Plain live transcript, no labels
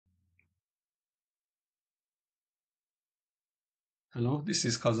Hello, this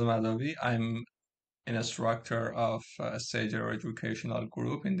is Kazım Adavi. I'm an instructor of Sager Educational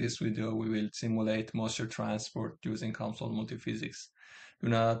Group. In this video, we will simulate moisture transport using COMSOL Multiphysics. Do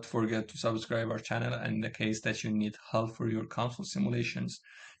not forget to subscribe our channel, and in the case that you need help for your COMSOL simulations,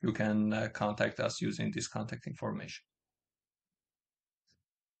 you can contact us using this contact information.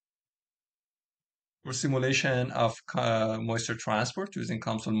 For simulation of moisture transport using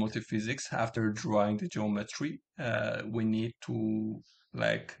COMSOL Multiphysics, after drawing the geometry, we need to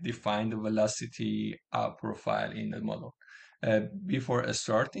define the velocity profile in the model. Before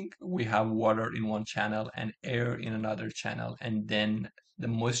starting, we have water in one channel and air in another channel, and then the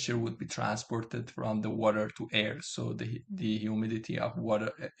moisture would be transported from the water to air. So the humidity of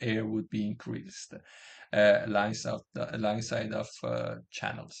water air would be increased alongside of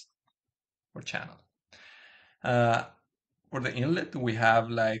channels or channel. Uh, for the inlet, we have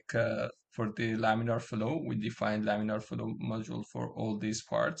for the laminar flow, we define laminar flow module for all these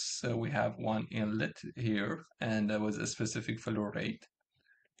parts. So we have one inlet here, and there was a specific flow rate,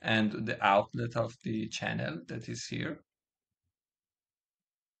 and the outlet of the channel that is here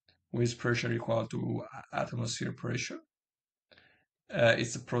with pressure equal to atmosphere pressure.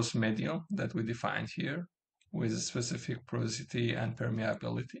 It's the porous medium that we defined here with a specific porosity and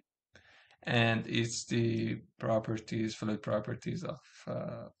permeability, and it's the properties, fluid properties of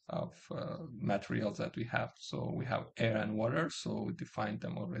materials that we have. So we have air and water, so we defined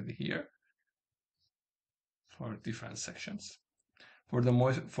them already here for different sections. For the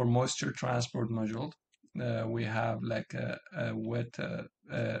moisture transport module, we have like a wet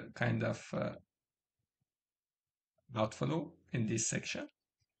kind of outflow in this section,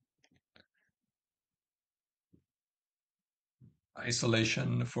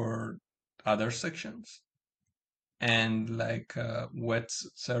 isolation for other sections, and wet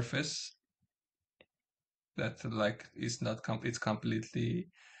surface that is not it's completely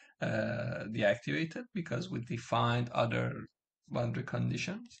deactivated because we defined other boundary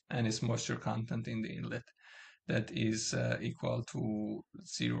conditions, and its moisture content in the inlet that is equal to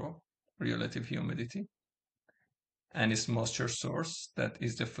 0 relative humidity, and its moisture source that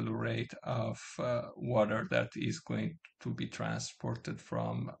is the flow rate of water that is going to be transported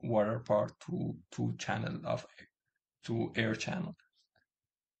from water part to channel of to air channel,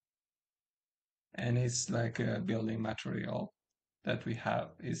 and it's like a building material that we have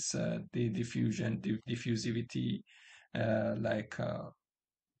is the diffusivity uh, like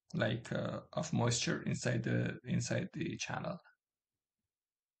uh, of moisture inside the channel.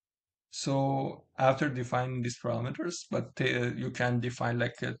 So after defining these parameters, but you can define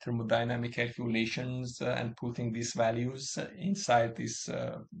thermodynamic calculations and putting these values inside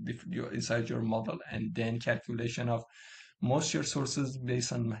inside your model, and then calculation of moisture sources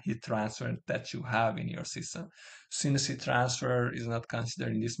based on heat transfer that you have in your system. Since heat transfer is not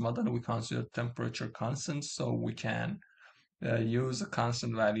considered in this model, we consider temperature constant, so we can use a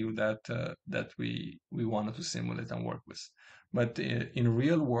constant value that we wanted to simulate and work with. But in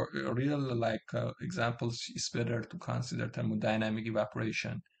real work, real examples, it's better to consider thermodynamic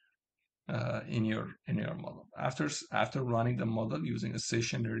evaporation in your model. After running the model using a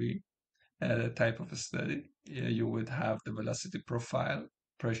stationary type of a study, you would have the velocity profile,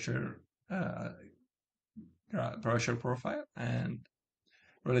 pressure uh, pressure profile, and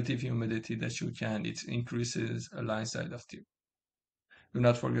relative humidity that you can it increases alongside of two. Do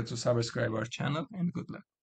not forget to subscribe our channel, and good luck.